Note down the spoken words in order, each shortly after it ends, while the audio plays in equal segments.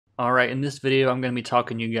Alright, in this video I'm going to be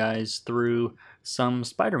talking you guys through some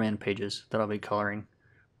Spider-Man pages that I'll be coloring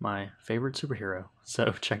my favorite superhero,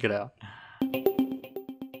 so check it out.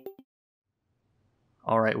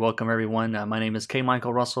 Alright, welcome everyone. My name is K.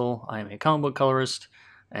 Michael Russell. I am a comic book colorist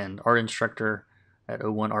and art instructor at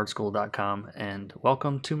o1artschool.com, and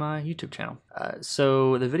welcome to my YouTube channel.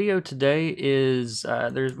 So the video today is,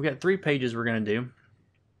 we got 3 pages we're going to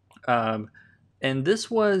do. And this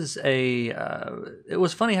was it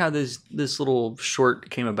was funny how this little short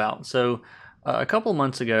came about. So a couple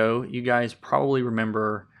months ago, you guys probably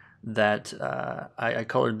remember that I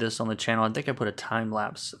colored this on the channel. I think I put a time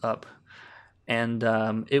lapse up, and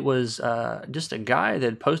it was just a guy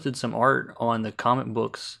that posted some art on the comic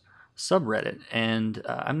books subreddit, and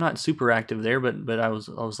I'm not super active there, but I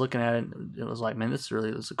was looking at it. It was like, man, this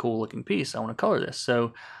is a cool looking piece. I want to color this.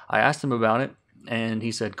 So I asked him about it, and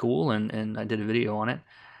he said cool, and I did a video on it,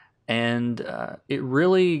 and it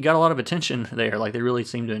really got a lot of attention there. Like, they really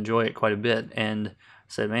seemed to enjoy it quite a bit, and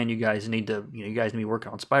said, man, you guys need to be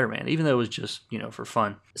working on Spider-Man, even though it was just for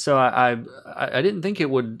fun. So I didn't think he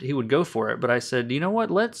would go for it, but I said, you know what,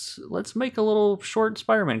 let's make a little short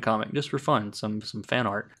Spider-Man comic just for fun, some fan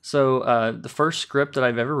art. So the first script that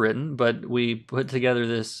I've ever written, but we put together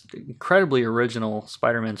this incredibly original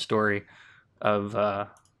Spider-Man story of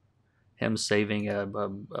him saving a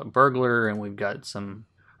burglar, and we've got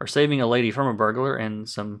saving a lady from a burglar, and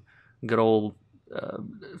some good old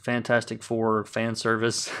Fantastic Four fan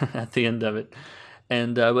service at the end of it.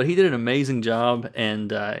 And but he did an amazing job,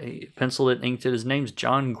 and he penciled it, inked it. His name's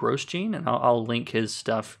John Grosjean, and I'll link his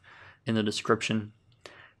stuff in the description.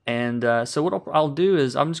 And so what I'll do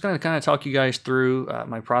is I'm just going to kind of talk you guys through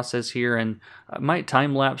my process here, and I might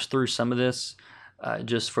time lapse through some of this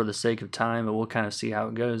just for the sake of time, and we'll kind of see how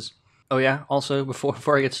it goes. Oh yeah, also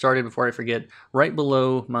before I get started, before I forget, right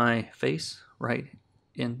below my face,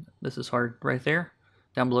 this is hard, right there,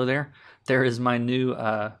 down below there is my new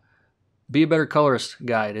Be a Better Colorist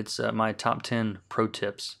guide. It's my top 10 pro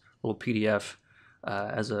tips, little PDF,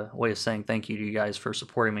 as a way of saying thank you to you guys for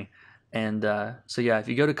supporting me. And so yeah, if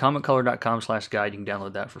you go to comiccolor.com/guide, you can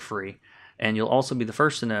download that for free. And you'll also be the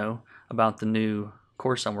first to know about the new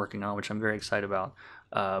course I'm working on, which I'm very excited about.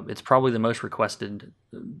 It's probably the most requested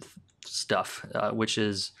stuff, which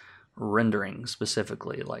is rendering,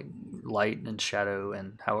 specifically like light and shadow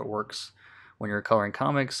and how it works when you're coloring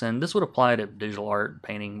comics. And this would apply to digital art,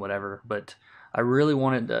 painting, whatever, but I really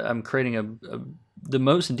wanted I'm creating the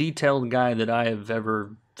most detailed guide that I have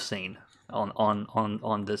ever seen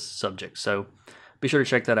on this subject, so be sure to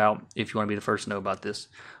check that out if you want to be the first to know about this.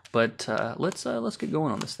 But let's get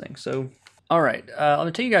going on this thing. So all right, I'm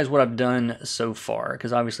gonna tell you guys what I've done so far,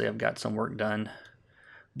 because obviously I've got some work done,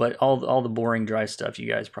 but all the boring, dry stuff you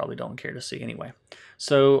guys probably don't care to see anyway.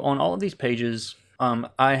 So on all of these pages,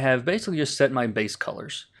 I have basically just set my base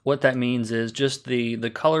colors. What that means is just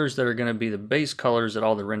the colors that are going to be the base colors that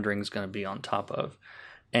all the rendering is going to be on top of.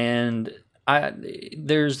 And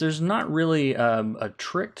there's not really a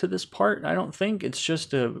trick to this part, I don't think. It's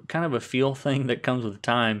just a kind of a feel thing that comes with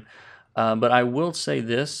time. But I will say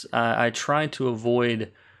this, I try to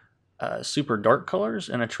avoid super dark colors,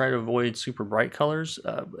 and I try to avoid super bright colors.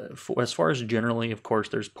 As far as generally, of course,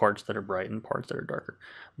 there's parts that are bright and parts that are darker.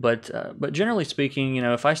 But generally speaking,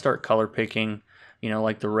 if I start color picking,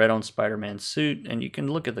 like the red on Spider-Man's suit, and you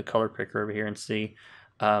can look at the color picker over here and see,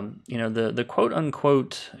 the quote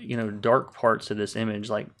unquote, dark parts of this image,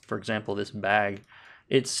 like for example this bag,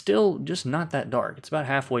 it's still just not that dark. It's about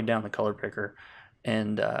halfway down the color picker,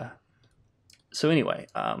 and so anyway.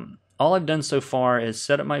 All I've done so far is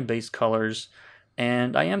set up my base colors,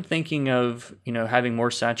 and I am thinking of, having more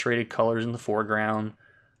saturated colors in the foreground,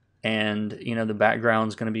 and, the background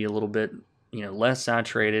is going to be a little bit, less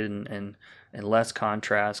saturated and less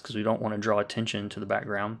contrast, because we don't want to draw attention to the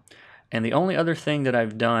background. And the only other thing that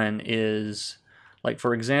I've done is, like,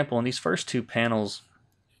 for example, in these first 2 panels,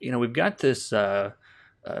 we've got this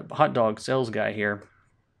hot dog sales guy here,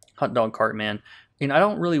 hot dog cart man. I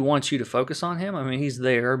don't really want you to focus on him. I mean, he's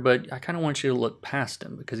there, but I kind of want you to look past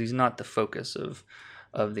him, because he's not the focus of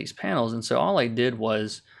these panels. And so all I did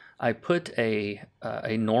was I put a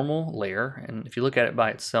normal layer, and if you look at it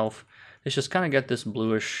by itself, it's just kind of got this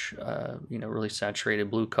bluish, really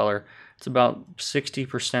saturated blue color. It's about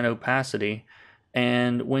 60% opacity,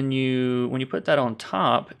 and when you put that on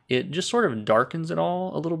top, it just sort of darkens it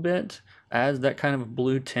all a little bit, adds that kind of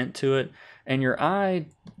blue tint to it, and your eye,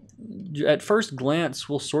 at first glance,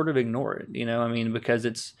 will sort of ignore it, because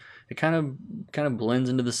it kind of blends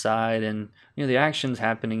into the side, and the action's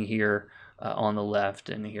happening here on the left,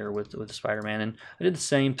 and here with Spider-Man. And I did the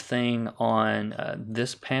same thing on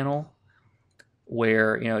this panel,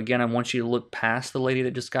 where, again, I want you to look past the lady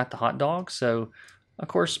that just got the hot dog. So, of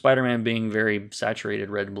course, Spider-Man being very saturated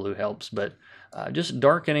red and blue helps, but just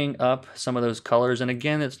darkening up some of those colors. And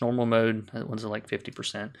again, it's normal mode. That one's like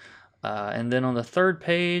 50%. And then on the third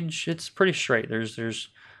page, it's pretty straight. There's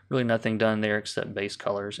really nothing done there except base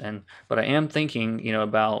colors. But I am thinking,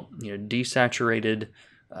 about desaturated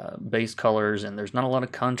base colors, and there's not a lot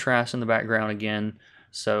of contrast in the background again.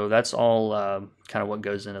 So that's all kind of what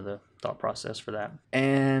goes into the thought process for that.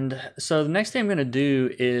 And so the next thing I'm going to do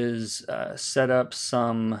is set up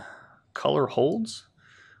some color holds,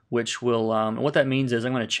 which will, what that means is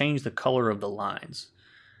I'm going to change the color of the lines.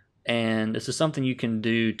 And this is something you can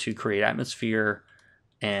do to create atmosphere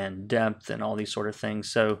and depth and all these sort of things.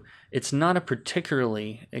 So it's not a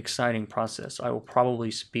particularly exciting process. I will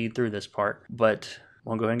probably speed through this part, but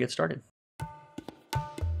we'll go ahead and get started.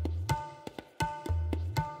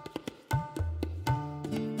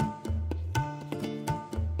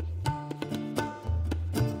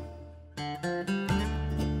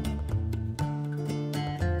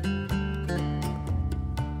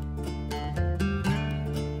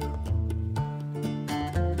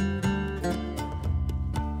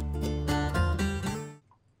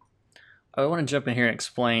 I want to jump in here and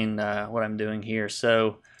explain what I'm doing here.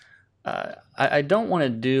 So I don't want to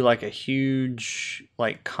do like a huge,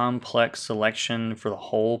 like complex selection for the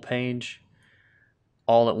whole page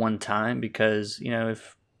all at one time, because,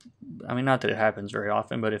 not that it happens very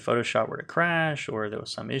often, but if Photoshop were to crash or there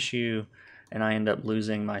was some issue and I end up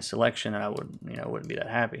losing my selection, I wouldn't be that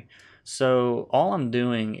happy. So all I'm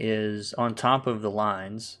doing is on top of the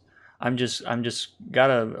lines, I'm just got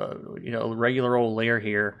a regular old layer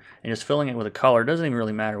here and just filling it with a color. It doesn't even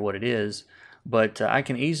really matter what it is, but I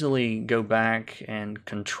can easily go back and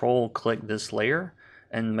control click this layer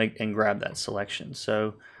and grab that selection.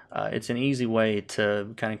 So it's an easy way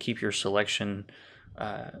to kind of keep your selection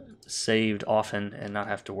saved often and not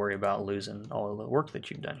have to worry about losing all of the work that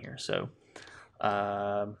you've done here. So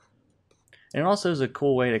and it also is a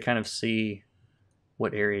cool way to kind of see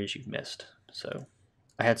what areas you've missed. So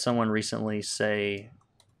I had someone recently say,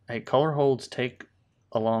 hey, color holds take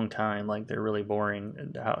a long time, like they're really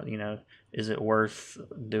boring. How, is it worth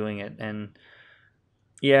doing it? And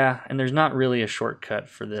yeah, and there's not really a shortcut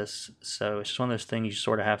for this. So it's just one of those things you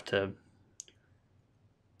sort of have to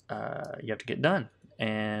get done.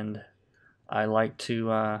 And I like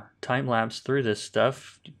to time lapse through this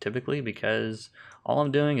stuff typically because all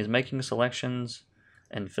I'm doing is making selections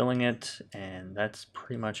and filling it, and that's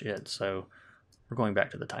pretty much it. So we're going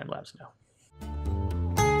back to the time lapse now.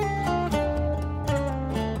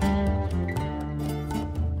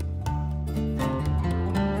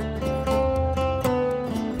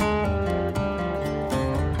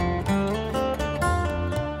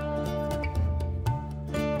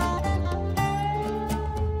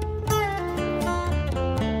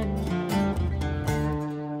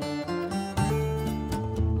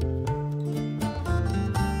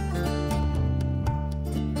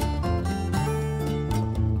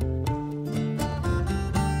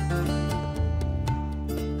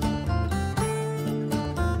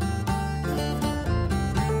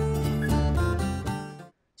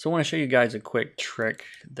 So I want to show you guys a quick trick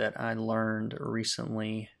that I learned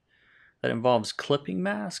recently that involves clipping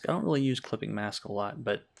mask. I don't really use clipping mask a lot,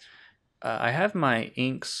 but I have my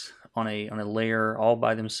inks on a layer all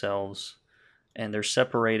by themselves, and they're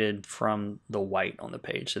separated from the white on the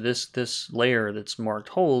page. So this layer that's marked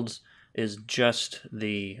holds is just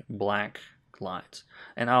the black lines,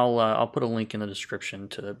 and I'll put a link in the description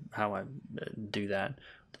to how I do that.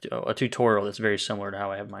 A tutorial that's very similar to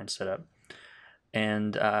how I have mine set up.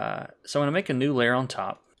 And so I'm going to make a new layer on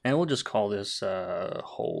top, and we'll just call this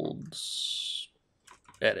holds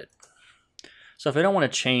edit. So if I don't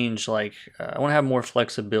want to change, like I want to have more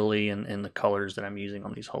flexibility in the colors that I'm using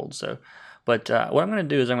on these holds. So, but what I'm going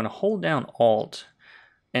to do is I'm going to hold down Alt,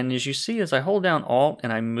 and as you see, as I hold down Alt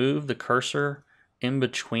and I move the cursor in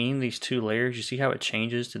between these two layers, you see how it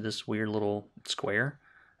changes to this weird little square?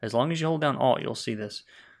 As long as you hold down Alt, you'll see this.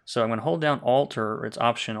 So I'm going to hold down Alt, or it's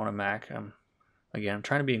Option on a Mac. Again, I'm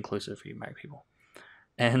trying to be inclusive for you Mac people.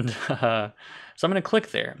 And so I'm going to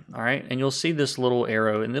click there, all right? And you'll see this little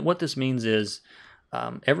arrow. And what this means is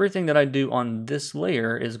everything that I do on this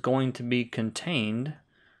layer is going to be contained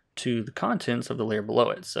to the contents of the layer below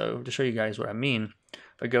it. So to show you guys what I mean,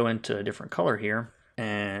 if I go into a different color here,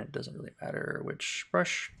 and it doesn't really matter which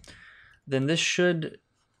brush, then this should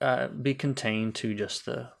be contained to just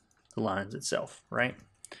the lines itself, right?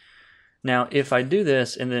 Now, if I do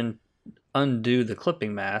this and then undo the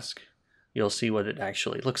clipping mask, you'll see what it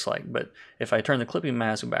actually looks like. But if I turn the clipping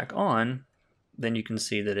mask back on, then you can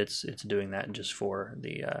see that it's doing that just for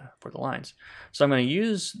the lines. So I'm going to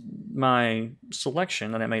use my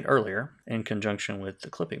selection that I made earlier in conjunction with the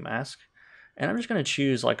clipping mask, and I'm just going to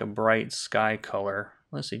choose like a bright sky color.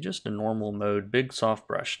 Let's see, just a normal mode, big soft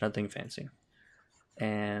brush, nothing fancy.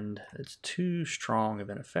 And it's too strong of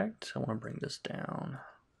an effect. I want to bring this down.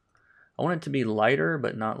 I want it to be lighter,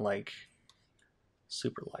 but not like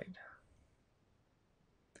super light.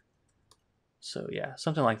 So yeah,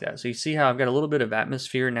 something like that. So you see how I've got a little bit of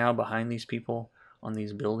atmosphere now behind these people on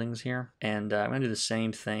these buildings here. And I'm going to do the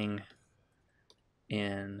same thing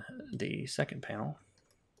in the second panel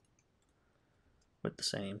with the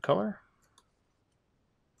same color.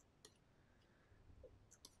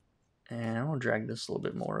 And I'm going to drag this a little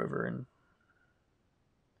bit more over and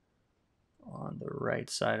on the right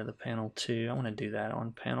side of the panel too. I want to do that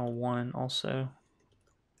on panel 1 also.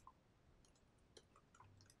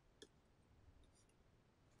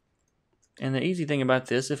 And the easy thing about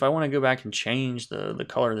this, if I want to go back and change the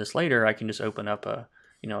color of this later, I can just open up a,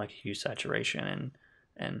 like a hue saturation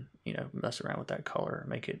and mess around with that color,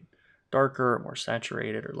 make it darker or more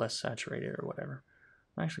saturated or less saturated or whatever.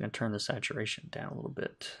 I'm actually going to turn the saturation down a little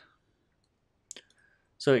bit.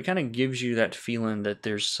 So it kind of gives you that feeling that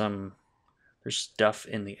there's stuff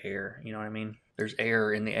in the air, you know what I mean? There's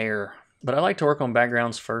air in the air. But I like to work on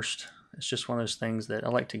backgrounds first. It's just one of those things that I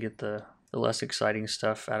like to get the less exciting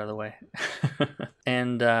stuff out of the way.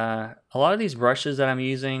 And a lot of these brushes that I'm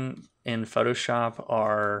using in Photoshop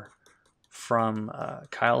are from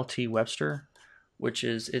Kyle T. Webster, which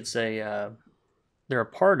is, they're a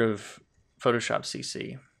part of Photoshop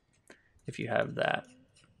CC, if you have that.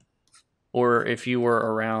 Or if you were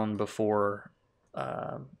around before,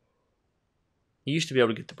 you used to be able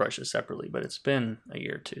to get the brushes separately, but it's been a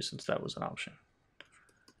year or two since that was an option.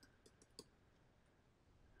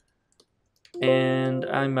 And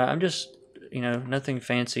I'm just, nothing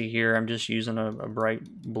fancy here. I'm just using a bright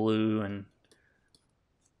blue, and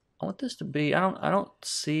I want this to be, I don't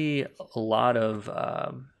see a lot of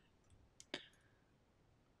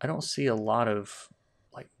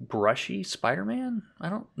like brushy Spider-Man. I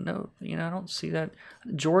don't know, I don't see that.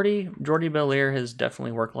 Jordy Belair has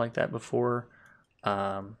definitely worked like that before.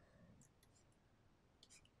 But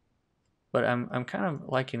I'm kind of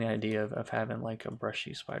liking the idea of having like a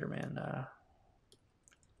brushy Spider-Man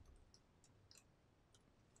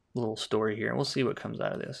little story here. We'll see what comes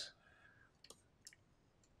out of this.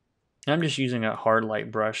 And I'm just using a hard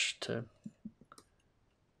light brush to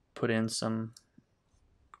put in some,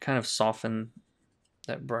 kind of soften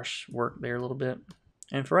that brush work there a little bit.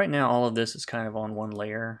 And for right now, all of this is kind of on one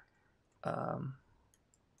layer.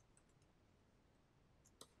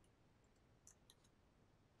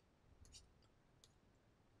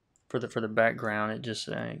 For the background, it just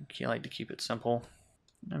I like to keep it simple.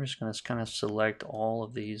 I'm just going to kind of select all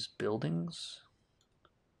of these buildings,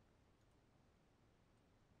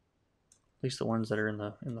 at least the ones that are in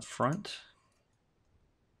the front.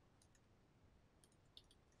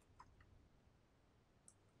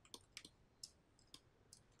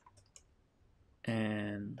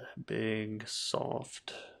 And big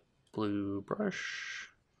soft blue brush.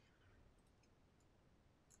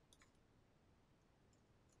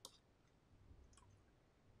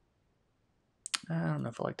 I don't know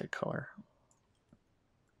if I like that color.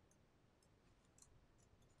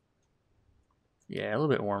 Yeah, a little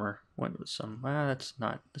bit warmer. Went with some, that's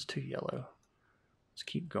too yellow. Let's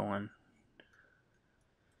keep going.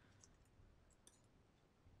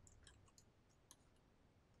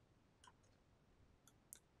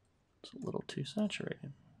 It's a little too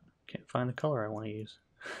saturated. Can't find the color I want to use.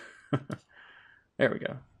 There we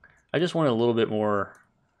go. I just wanted a little bit more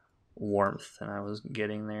warmth than I was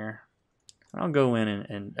getting there. I'll go in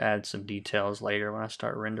and add some details later when I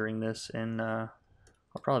start rendering this, and I'll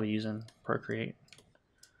probably be using Procreate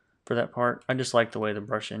for that part. I just like the way the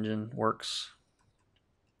brush engine works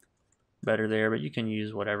better there, but you can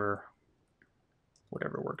use whatever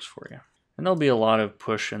works for you. And there'll be a lot of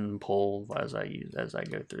push and pull as I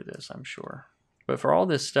go through this, I'm sure. But for all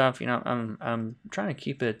this stuff, I'm trying to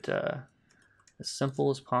keep it as simple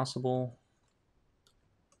as possible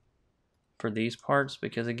for these parts,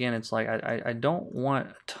 because again, it's like I don't want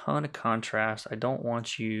a ton of contrast. I don't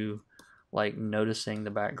want you like noticing the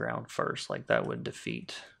background first. Like that would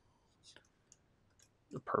defeat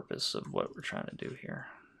the purpose of what we're trying to do here.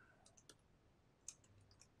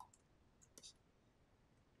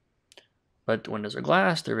 But the windows are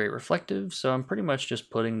glass, they're very reflective, so I'm pretty much just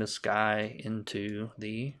putting the sky into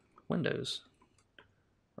the windows,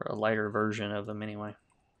 or a lighter version of them anyway.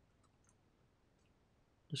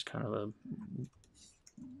 Just kind of a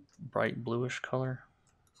bright bluish color.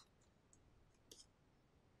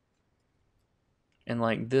 And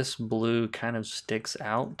like this blue kind of sticks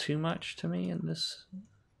out too much to me in this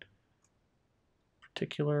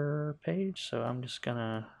particular page, so I'm just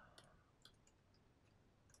gonna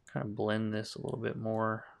kind of blend this a little bit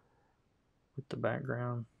more with the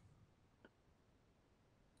background.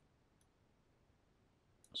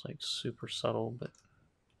 It's like super subtle, but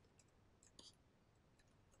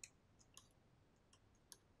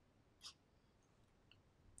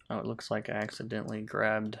oh, it looks like I accidentally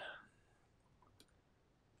grabbed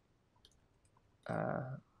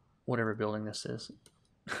whatever building this is.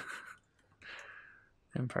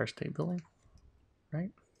 Empire State Building,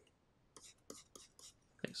 right?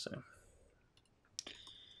 I think so.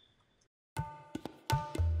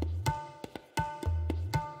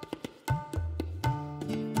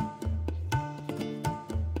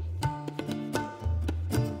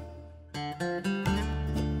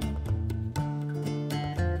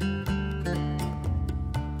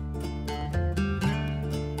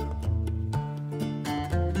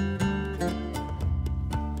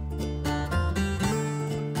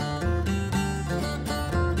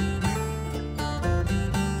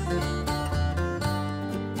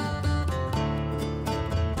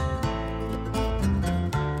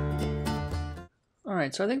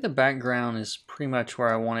 Alright, so I think the background is pretty much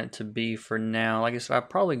where I want it to be for now. Like I said,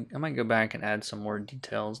 I might go back and add some more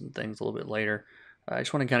details and things a little bit later. I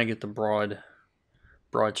just want to kind of get the broad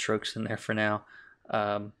strokes in there for now.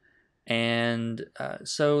 So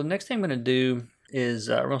next thing I'm going to do is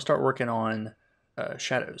we're going to start working on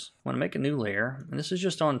shadows. I'm going to make a new layer, and this is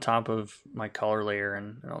just on top of my color layer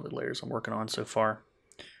and all the layers I'm working on so far.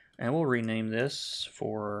 And we'll rename this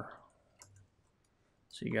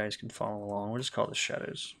so you guys can follow along. We'll just call this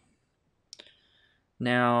shadows.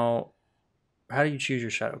 Now, how do you choose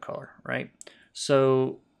your shadow color, right?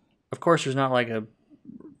 So, of course, there's not like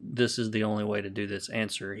this is the only way to do this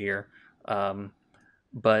answer here.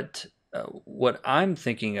 But what I'm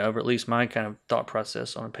thinking of, or at least my kind of thought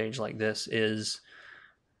process on a page like this is,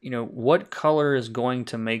 what color is going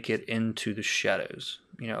to make it into the shadows,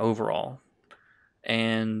 overall.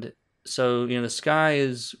 And so, the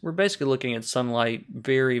sky we're basically looking at sunlight,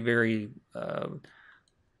 very, very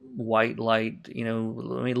white light, a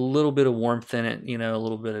little bit of warmth in it, a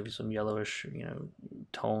little bit of some yellowish,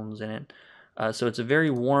 tones in it. So it's a very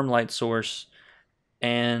warm light source.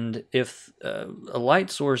 And if a light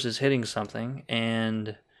source is hitting something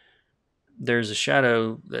and there's a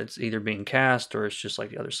shadow that's either being cast or it's just like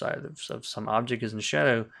the other side of some object is in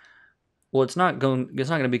shadow, well, it's not going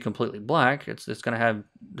to be completely black. There's going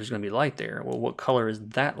to be light there. Well, what color is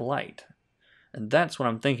that light? And that's what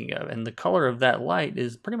I'm thinking of. And the color of that light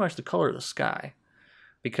is pretty much the color of the sky,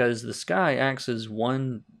 because the sky acts as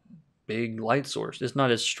one big light source. It's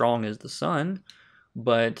not as strong as the sun,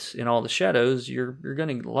 but in all the shadows, you're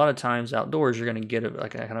going to, a lot of times outdoors, you're going to get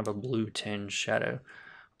like a kind of a blue tinge shadow.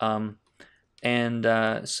 So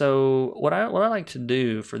what I like to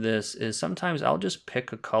do for this is sometimes I'll just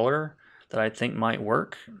pick a color that I think might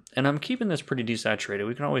work, and I'm keeping this pretty desaturated.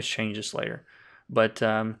 We can always change this later. But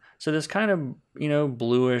so this kind of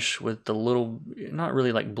bluish with the little, not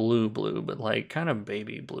really like blue, but like kind of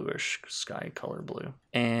baby bluish sky color blue.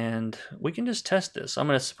 And we can just test this. I'm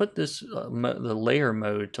going to put this the layer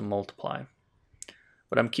mode to multiply,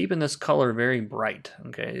 but I'm keeping this color very bright.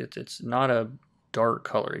 Okay, it's not a dark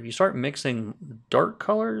color. If you start mixing dark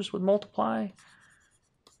colors with multiply,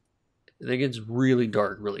 it gets really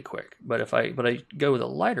dark really quick. But if I go with a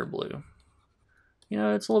lighter blue,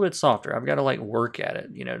 it's a little bit softer. I've got to like work at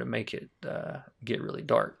it, to make it get really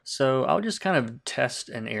dark. So I'll just kind of test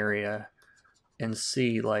an area and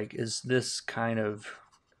see, like, is this kind of,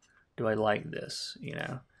 do I like this,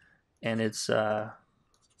 And it's, we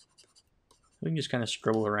can just kind of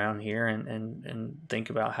scribble around here and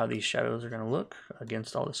think about how these shadows are going to look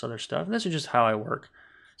against all this other stuff. And this is just how I work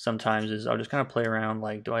sometimes, is I'll just kind of play around,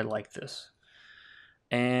 like, do I like this?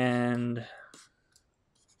 And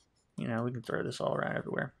we can throw this all around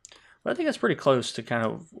everywhere. But I think that's pretty close to kind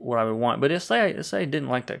of what I would want. But let's say I didn't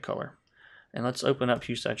like that color. And let's open up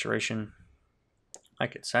hue saturation. I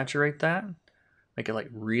could saturate that. Make it like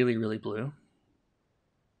really, really blue.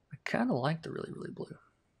 I kind of like the really, really blue.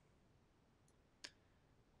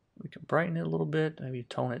 We can brighten it a little bit. Maybe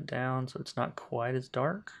tone it down so it's not quite as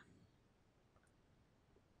dark.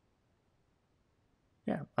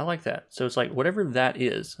 Yeah, I like that. So it's like whatever that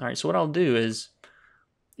is. All right, so what I'll do is,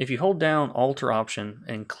 if you hold down Alt Option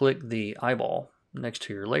and click the eyeball next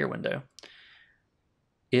to your layer window,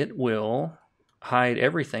 it will hide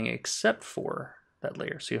everything except for that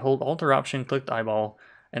layer. So you hold Alt Option, click the eyeball,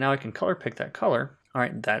 and now I can color pick that color. All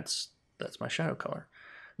right, that's my shadow color.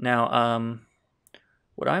 Now,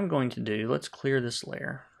 what I'm going to do, let's clear this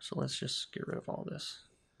layer. So let's just get rid of all this.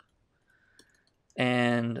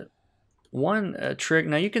 And one trick,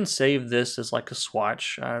 now you can save this as like a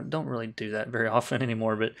swatch. I don't really do that very often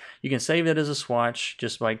anymore, but you can save it as a swatch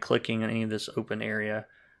just by clicking on any of this open area,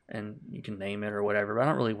 and you can name it or whatever. But I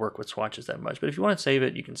don't really work with swatches that much, but if you want to save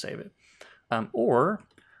it, you can save it. Or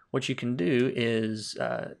what you can do is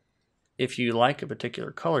if you like a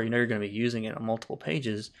particular color, you know you're going to be using it on multiple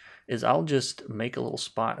pages, is I'll just make a little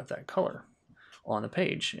spot of that color on the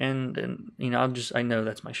page, and you know I know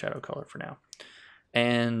that's my shadow color for now,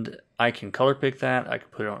 and I can color pick that. I can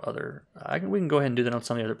put it on other. We can go ahead and do that on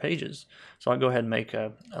some of the other pages. So I'll go ahead and make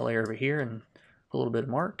a layer over here and put a little bit of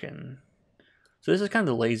mark, and so this is kind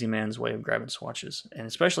of the lazy man's way of grabbing swatches, and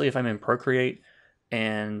especially if I'm in Procreate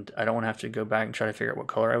and I don't want to have to go back and try to figure out what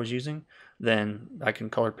color I was using, then I can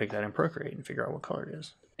color pick that in Procreate and figure out what color it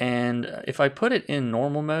is. And if I put it in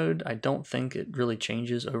normal mode, I don't think it really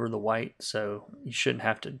changes over the white, so you shouldn't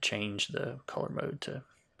have to change the color mode to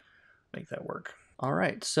make that work. All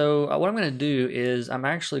right, so what I'm going to do is I'm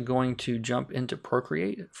actually going to jump into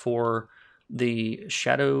Procreate for the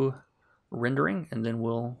shadow rendering, and then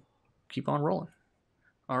we'll keep on rolling.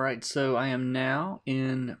 All right, so I am now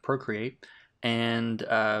in Procreate, and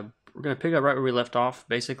we're going to pick up right where we left off,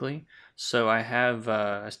 basically. So I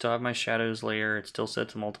still have my shadows layer. It's still set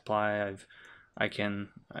to multiply. I can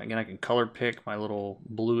color pick my little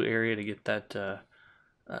blue area to get that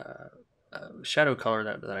shadow color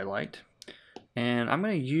that I liked. And I'm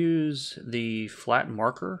going to use the flat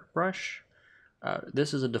marker brush.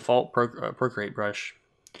 This is a default Procreate brush,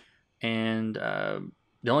 and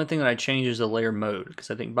the only thing that I change is the layer mode,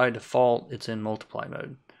 because I think by default it's in multiply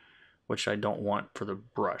mode, which I don't want for the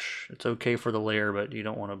brush. It's okay for the layer, but I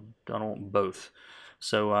don't want both.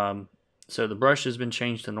 So so the brush has been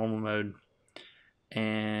changed to normal mode,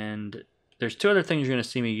 and there's two other things you're going to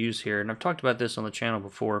see me use here, and I've talked about this on the channel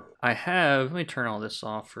before. Let me turn all this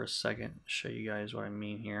off for a second, show you guys what I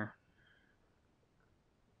mean here.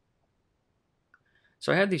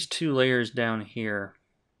 So I have these two layers down here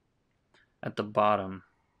at the bottom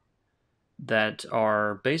that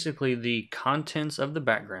are basically the contents of the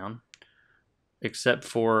background, except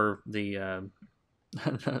for the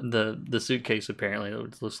the suitcase. Apparently,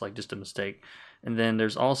 it looks like just a mistake. And then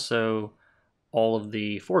there's also all of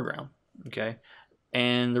the foreground. Okay,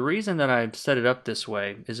 and the reason that I've set it up this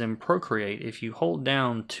way is in Procreate, if you hold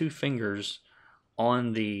down two fingers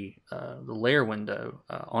on the layer window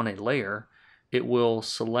on a layer, it will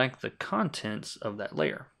select the contents of that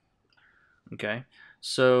layer. Okay,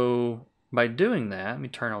 so by doing that, let me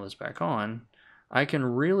turn all this back on, I can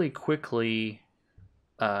really quickly,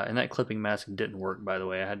 and that clipping mask didn't work, by the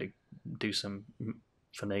way. I had to do some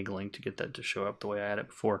finagling to get that to show up the way I had it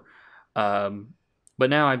before. But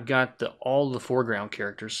now I've got all the foreground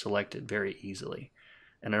characters selected very easily,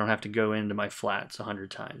 and I don't have to go into my flats 100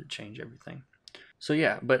 times to change everything. So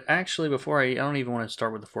yeah, but actually before I don't even want to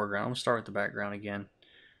start with the foreground. I'm going to start with the background again,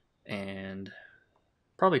 and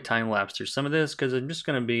probably time lapse through some of this because I'm just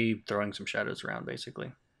going to be throwing some shadows around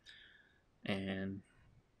basically, and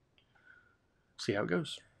see how it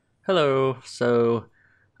goes. Hello, so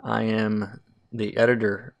I am the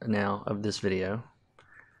editor now of this video,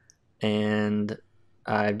 and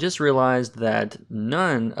I've just realized that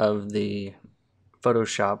none of the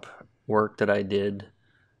Photoshop work that I did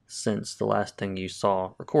since the last thing you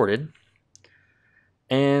saw recorded.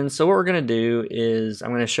 And so what we're going to do is I'm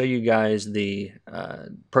going to show you guys the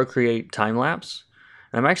Procreate time lapse.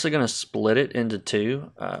 I'm actually going to split it into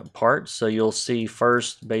two parts. So you'll see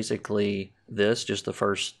first basically just the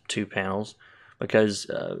first two panels, because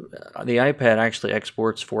the iPad actually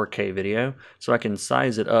exports 4K video, so I can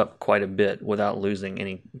size it up quite a bit without losing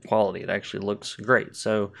any quality. It actually looks great.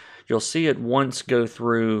 So you'll see it once go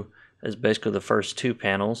through as basically the first two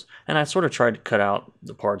panels, and I sort of tried to cut out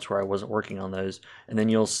the parts where I wasn't working on those, and then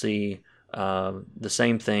you'll see the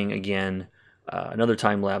same thing again, another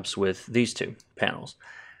time lapse with these two panels.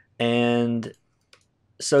 And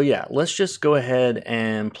so yeah, let's just go ahead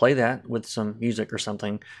and play that with some music or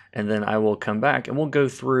something, and then I will come back and we'll go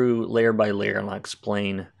through layer by layer and I'll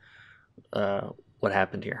explain what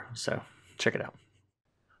happened here. So check it out.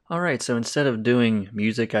 Alright, so instead of doing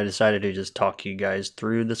music, I decided to just talk you guys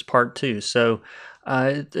through this part too. So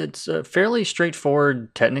it's fairly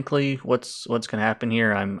straightforward technically what's going to happen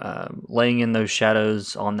here. I'm laying in those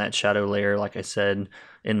shadows on that shadow layer, like I said,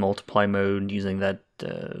 in multiply mode, using that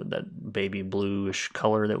baby bluish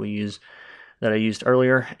color that I used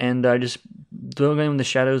earlier, and I just doing in the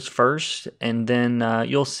shadows first, and then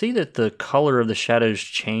you'll see that the color of the shadows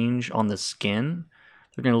change on the skin.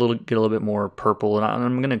 They're going to get a little bit more purple, and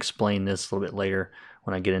I'm going to explain this a little bit later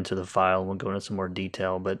when I get into the file. We'll go into some more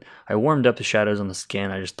detail, but I warmed up the shadows on the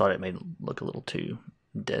skin. I just thought it made it look a little too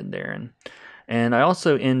dead there. And I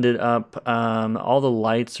also ended up, all the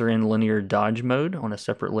lights are in linear dodge mode on a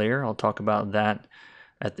separate layer. I'll talk about that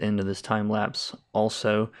at the end of this time lapse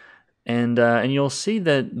also. And you'll see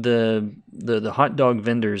that the hot dog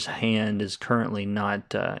vendor's hand is currently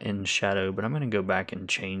not in shadow, but I'm going to go back and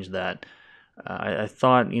change that. I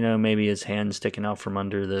thought, maybe his hand sticking out from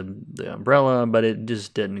under the umbrella, but it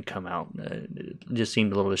just didn't come out. It just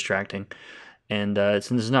seemed a little distracting, and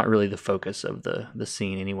it's not really the focus of the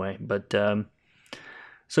scene anyway. But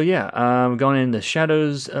so yeah, I've gone in the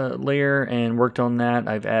shadows layer and worked on that.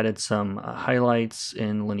 I've added some highlights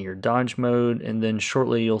in linear dodge mode, and then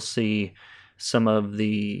shortly you'll see some of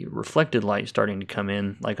the reflected light starting to come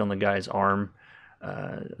in, like on the guy's arm.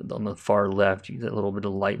 On the far left, you get a little bit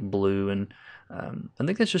of light blue, and I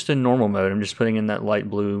think that's just in normal mode. I'm just putting in that light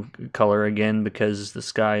blue color again because the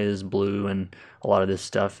sky is blue, and a lot of this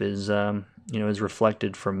stuff is is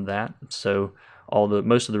reflected from that. So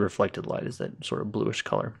most of the reflected light is that sort of bluish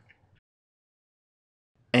color.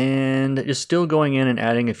 And just still going in and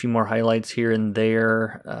adding a few more highlights here and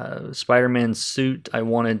there. Spider-Man's suit, I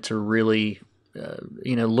wanted to really,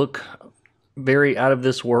 look very out of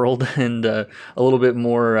this world and a little bit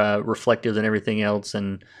more reflective than everything else,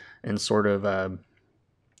 and sort of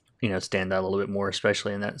stand out a little bit more,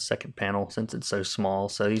 especially in that second panel since it's so small.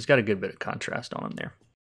 So he's got a good bit of contrast on him there.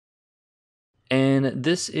 And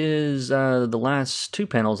this is the last two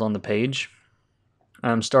panels on the page.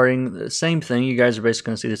 I'm starting the same thing. You guys are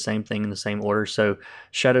basically going to see the same thing in the same order. So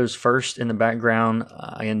shadows first in the background.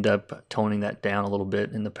 I end up toning that down a little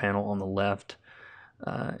bit in the panel on the left,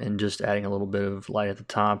 and just adding a little bit of light at the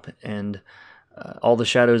top. And all the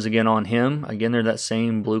shadows again on him. Again, they're that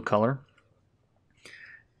same blue color.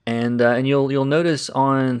 And you'll notice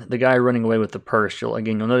on the guy running away with the purse, you'll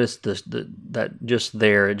notice that just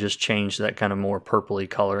there it just changed to that kind of more purpley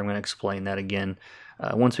color. I'm going to explain that again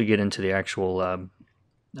once we get into the actual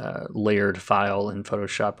layered file in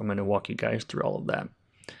Photoshop. I'm going to walk you guys through all of that.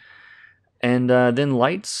 And then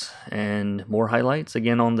lights and more highlights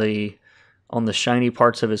again on the shiny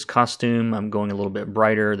parts of his costume. I'm going a little bit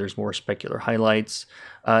brighter. There's more specular highlights.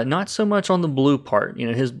 Not so much on the blue part.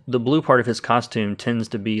 The blue part of his costume tends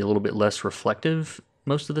to be a little bit less reflective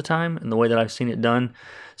most of the time in the way that I've seen it done.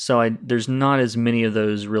 So there's not as many of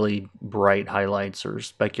those really bright highlights or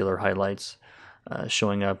specular highlights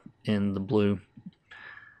showing up in the blue.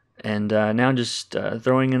 And now just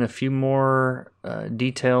throwing in a few more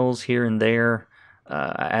details here and there.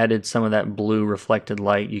 I added some of that blue reflected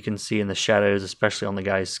light you can see in the shadows, especially on the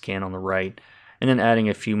guy's skin on the right, and then adding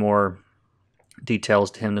a few more details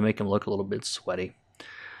to him to make him look a little bit sweaty.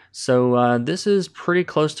 So this is pretty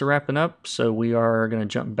close to wrapping up, so we are going to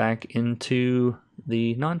jump back into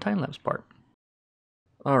the non-time-lapse part.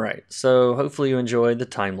 Alright, so hopefully you enjoyed the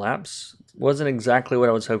time-lapse. Wasn't exactly what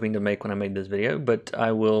I was hoping to make when I made this video, but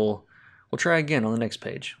we'll try again on the next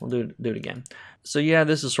page. We'll do it again. So yeah,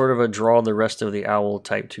 this is sort of a draw the rest of the owl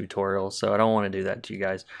type tutorial, so I don't want to do that to you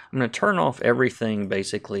guys. I'm going to turn off everything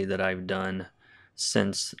basically that I've done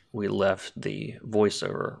since we left the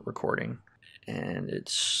voiceover recording. And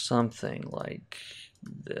it's something like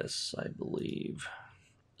this, I believe.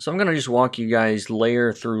 So I'm going to just walk you guys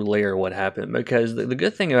layer through layer what happened, because the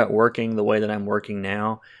good thing about working the way that I'm working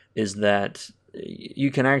now is that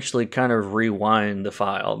you can actually kind of rewind the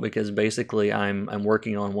file, because basically I'm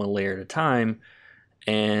working on one layer at a time,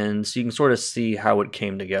 and so you can sort of see how it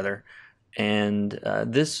came together. And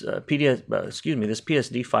this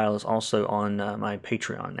PSD file is also on my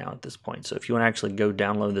Patreon now at this point. So if you want to actually go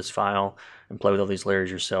download this file and play with all these layers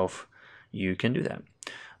yourself, you can do that.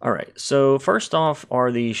 All right, so first off are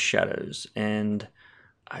these shadows, and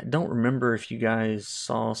I don't remember if you guys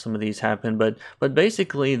saw some of these happen, but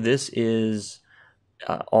basically this is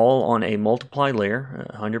all on a multiply layer,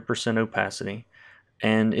 100% opacity.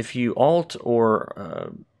 And if you Alt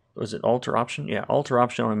or was it Alt or Option? Yeah, Alt or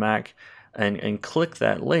Option on a Mac, and click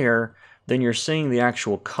that layer, then you're seeing the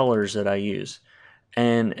actual colors that I use.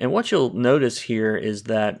 And what you'll notice here is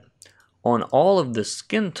that on all of the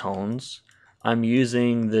skin tones, I'm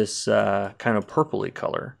using this kind of purpley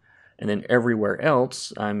color. And then everywhere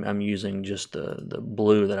else, I'm using just the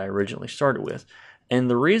blue that I originally started with. And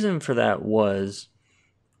the reason for that was,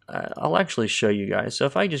 I'll actually show you guys. So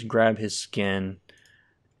if I just grab his skin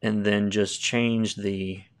and then just change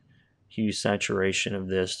the hue saturation of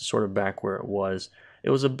this sort of back where it was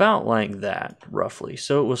about like that roughly.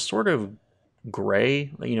 So it was sort of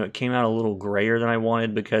gray, it came out a little grayer than I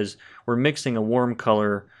wanted, because we're mixing a warm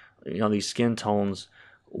color, these skin tones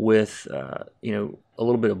with a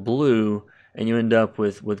little bit of blue, and you end up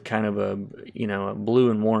with kind of a, a blue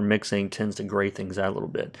and warm mixing tends to gray things out a little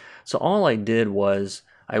bit. So all I did was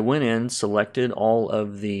I went in, selected all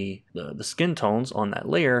of the skin tones on that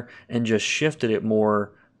layer, and just shifted it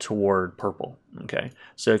more toward purple. Okay,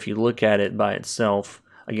 so if you look at it by itself,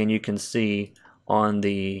 again, you can see on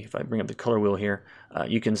the, if I bring up the color wheel here,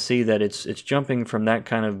 you can see that it's jumping from that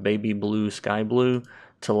kind of baby blue, sky blue,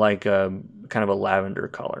 to like a kind of a lavender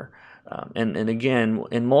color. And again,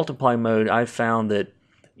 in multiply mode, I found that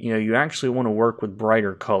you actually want to work with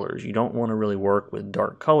brighter colors. You don't want to really work with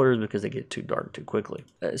dark colors because they get too dark too quickly.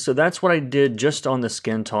 So that's what I did just on the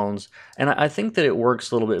skin tones, and I think that it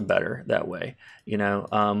works a little bit better that way.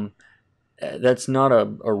 That's not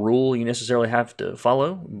a rule you necessarily have to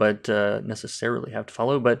follow, but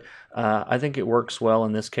I think it works well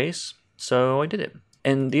in this case, so I did it.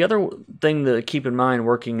 And the other thing to keep in mind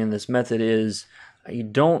working in this method is you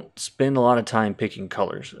don't spend a lot of time picking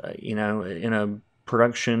colors. In a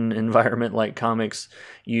production environment like comics,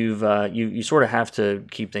 you sort of have to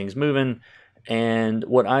keep things moving. And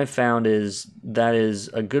what I've found is that is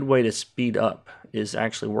a good way to speed up, is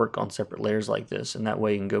actually work on separate layers like this, and that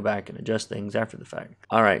way you can go back and adjust things after the fact.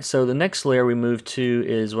 Alright, so the next layer we move to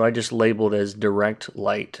is what I just labeled as direct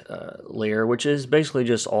light layer, which is basically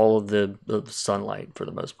just all of the sunlight for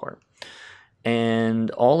the most part.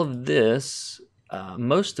 And all of this,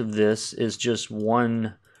 most of this is just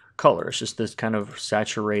one color. It's just this kind of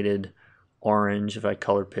saturated orange. If I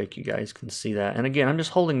color pick, you guys can see that. And again, I'm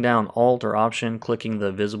just holding down Alt or Option, clicking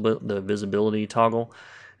the visibility toggle,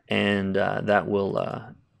 and that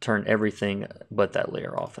will turn everything but that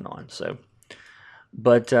layer off and on. So,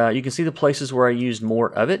 but you can see the places where I used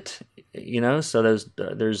more of it. So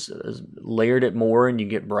there's layered it more, and you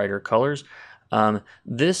get brighter colors.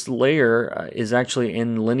 This layer is actually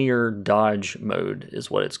in linear dodge mode,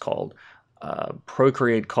 is what it's called.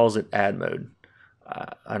 Procreate calls it add mode.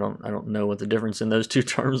 I don't know what the difference in those two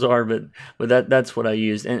terms are, but that's what I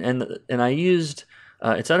used, and I used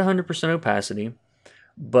it's at 100% opacity.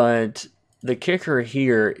 But the kicker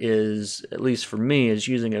here is, at least for me, is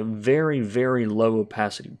using a very, very low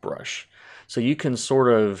opacity brush. So you can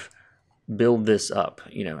sort of build this up,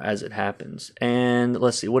 as it happens. And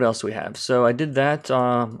let's see, what else do we have? So I did that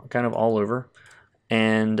kind of all over.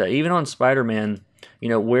 And even on Spider-Man,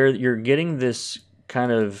 where you're getting this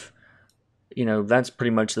kind of, that's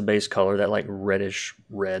pretty much the base color, that like reddish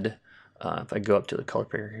red. If I go up to the color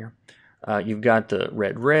picker here, you've got the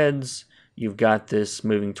reds. You've got this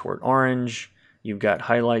moving toward orange. You've got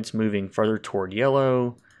highlights moving further toward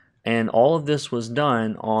yellow. And all of this was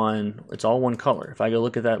done on, it's all one color. If I go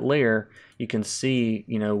look at that layer, you can see,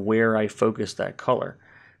 where I focused that color.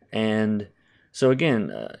 And so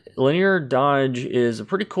again, linear dodge is a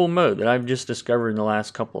pretty cool mode that I've just discovered in the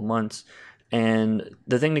last couple of months. And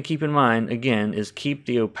the thing to keep in mind, again, is keep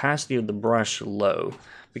the opacity of the brush low.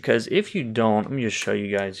 Because if you don't, let me just show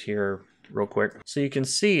you guys here real quick. So you can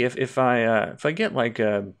see if I get like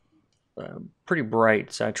a pretty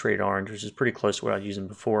bright saturated orange, which is pretty close to what I was using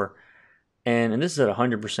before, and this is at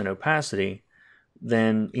 100% opacity,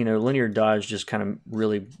 then linear dodge just kind of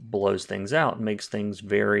really blows things out and makes things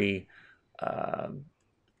very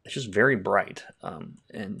it's just very bright,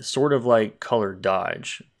 and sort of like color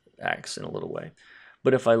dodge acts in a little way.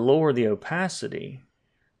 But if I lower the opacity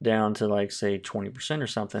down to like say 20% or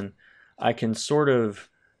something, I can sort of,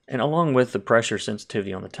 and along with the pressure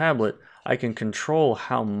sensitivity on the tablet, I can control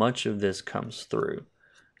how much of this comes through,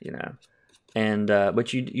 and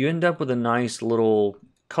but you end up with a nice little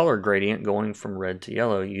color gradient going from red to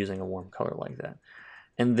yellow using a warm color like that.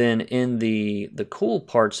 And then in the cool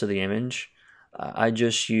parts of the image, I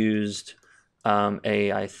just used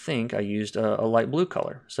I think I used a light blue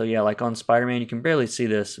color. So yeah, like on Spider-Man, you can barely see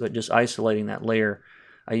this, but just isolating that layer,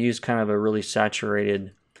 I used kind of a really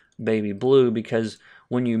saturated baby blue, because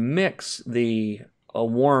when you mix a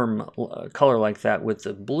warm color like that with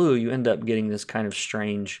the blue, you end up getting this kind of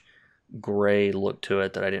strange gray look to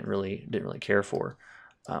it that I didn't really care for.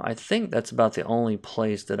 I think that's about the only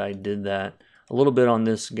place that I did that. A little bit on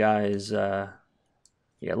this guy's, a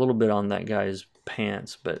little bit on that guy's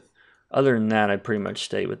pants, but other than that, I pretty much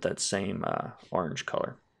stayed with that same orange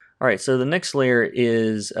color. All right, so the next layer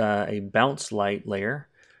is a bounce light layer,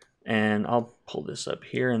 and I'll pull this up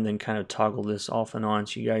here and then kind of toggle this off and on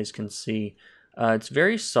so you guys can see. It's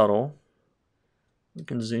very subtle. You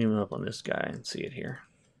can zoom up on this guy and see it here.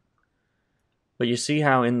 But you see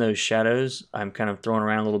how in those shadows, I'm kind of throwing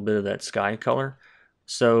around a little bit of that sky color.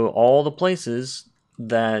 So all the places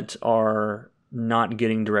that are not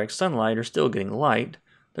getting direct sunlight are still getting light.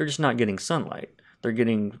 They're just not getting sunlight. They're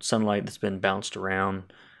getting sunlight that's been bounced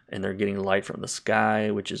around and they're getting light from the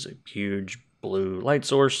sky, which is a huge blue light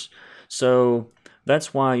source. So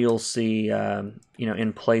that's why you'll see,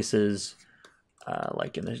 in places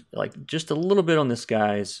like just a little bit on this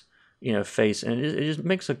guy's, face, and it just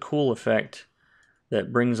makes a cool effect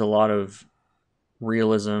that brings a lot of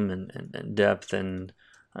realism and depth, and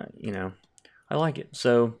I like it.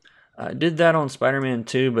 So I did that on Spider-Man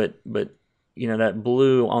 2, but that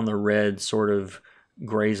blue on the red sort of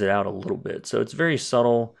grays it out a little bit. So it's very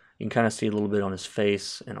subtle. You can kind of see a little bit on his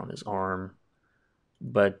face and on his arm.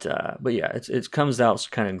 But yeah, it comes out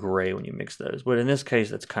kind of gray when you mix those. But in this case,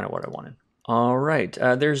 that's kind of what I wanted. All right,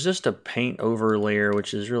 there's just a paint over layer,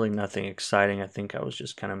 which is really nothing exciting. I think I was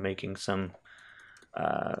just kind of making some,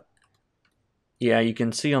 yeah, you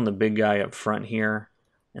can see on the big guy up front here,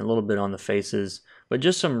 and a little bit on the faces, but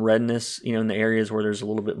just some redness, in the areas where there's a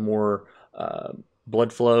little bit more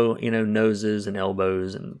blood flow, noses and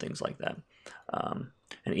elbows and things like that.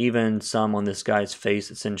 And even some on this guy's face,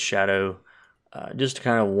 it's in shadow, just to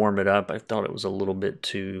kind of warm it up. I thought it was a little bit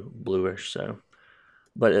too bluish, so.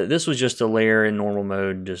 But this was just a layer in normal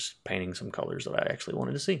mode, just painting some colors that I actually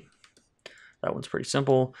wanted to see. That one's pretty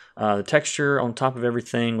simple. The texture on top of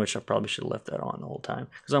everything, which I probably should have left that on the whole time,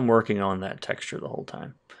 because I'm working on that texture the whole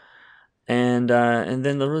time. And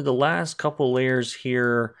then the last couple layers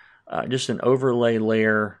here, just an overlay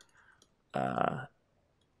layer,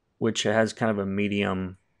 which has kind of a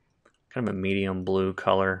medium blue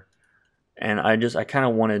color. And I kind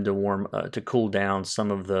of wanted to to cool down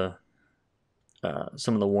some of the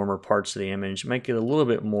warmer parts of the image, make it a little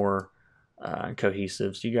bit more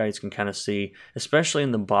cohesive, so you guys can kind of see, especially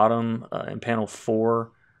in the bottom in panel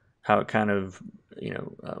 4, how it kind of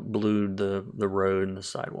blued the road and the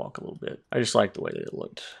sidewalk a little bit. I just like the way that it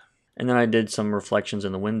looked. And then I did some reflections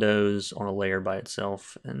in the windows on a layer by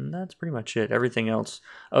itself, and that's pretty much it. Everything else,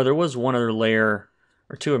 oh, there was one other layer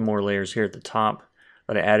or two or more layers here at the top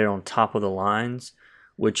that I added on top of the lines,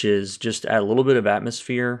 which is just add a little bit of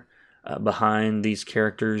atmosphere behind these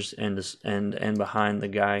characters and behind the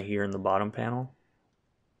guy here in the bottom panel.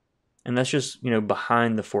 And that's just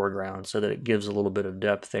behind the foreground, so that it gives a little bit of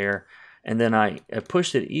depth there. And then I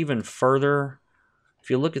pushed it even further. If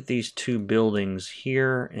you look at these two buildings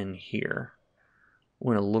here and here,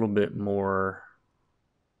 went a little bit more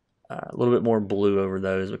blue over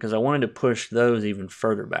those, because I wanted to push those even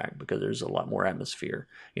further back, because there's a lot more atmosphere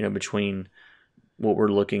between what we're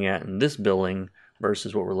looking at in this building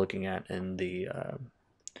versus what we're looking at in the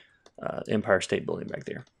Empire State Building back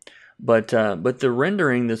there. But the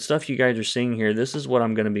rendering, the stuff you guys are seeing here, this is what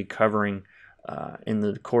I'm going to be covering in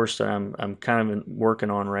the course that I'm kind of working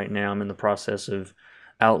on right now. I'm in the process of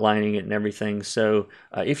outlining it and everything. So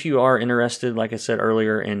if you are interested, like I said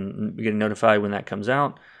earlier, in getting notified when that comes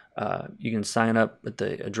out, you can sign up at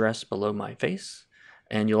the address below my face,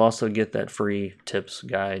 and you'll also get that free tips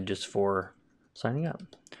guide just for signing up.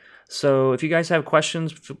 So if you guys have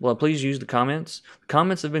questions, well, please use the comments. The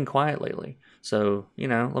comments have been quiet lately, so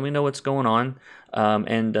let me know what's going on.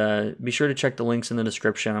 And be sure to check the links in the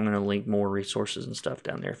description. I'm going to link more resources and stuff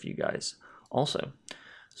down there for you guys also.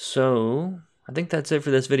 So I think that's it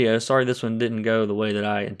for this video. Sorry this one didn't go the way that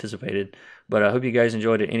I anticipated, but I hope you guys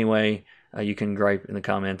enjoyed it anyway. You can gripe in the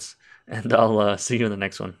comments, and I'll see you in the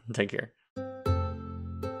next one. Take care.